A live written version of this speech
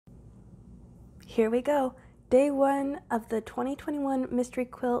Here we go. Day 1 of the 2021 Mystery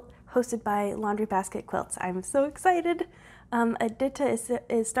Quilt hosted by Laundry Basket Quilts. I'm so excited. Edyta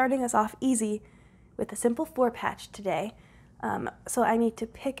is starting us off easy with a simple 4-patch today. So I need to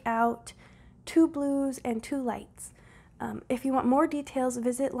pick out 2 blues and 2 lights. If you want more details,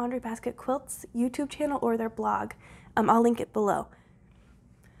 visit Laundry Basket Quilts YouTube channel or their blog. I'll link it below.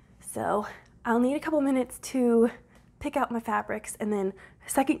 So I'll need a couple minutes to pick out my fabrics and then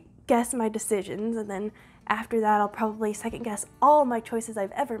second guess my decisions, and then after that I'll probably second guess all my choices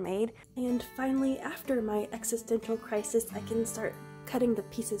I've ever made. And finally, after my existential crisis, I can start cutting the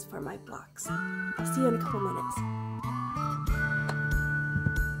pieces for my blocks. I'll see you in a couple minutes.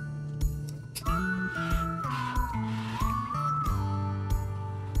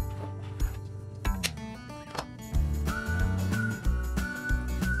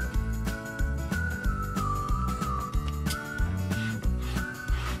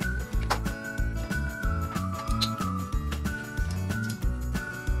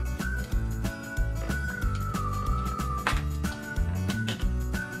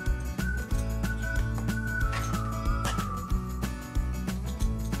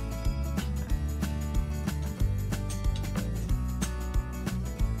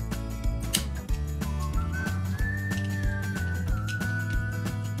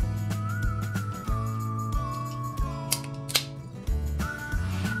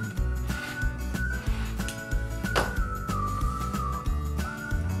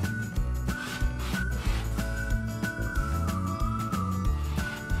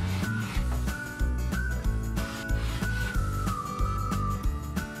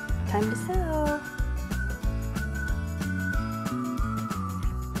 Time to sew.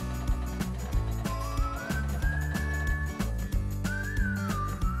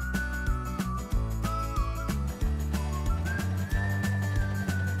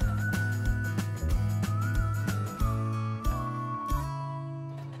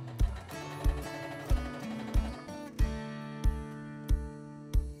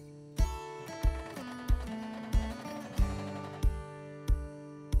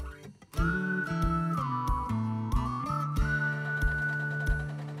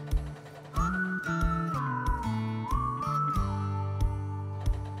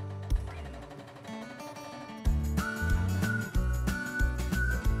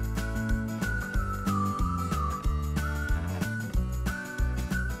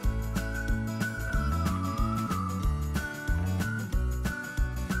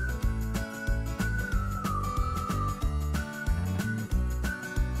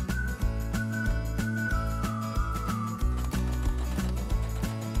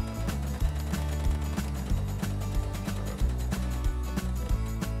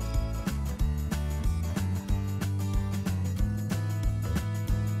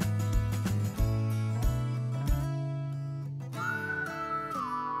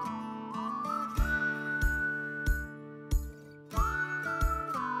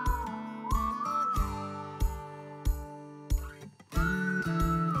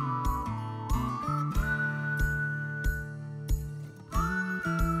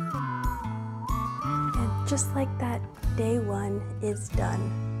 Just like that, day 1 is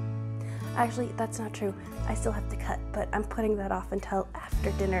done. Actually, that's not true. I still have to cut, but I'm putting that off until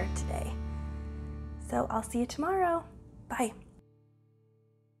after dinner today. So I'll see you tomorrow. Bye.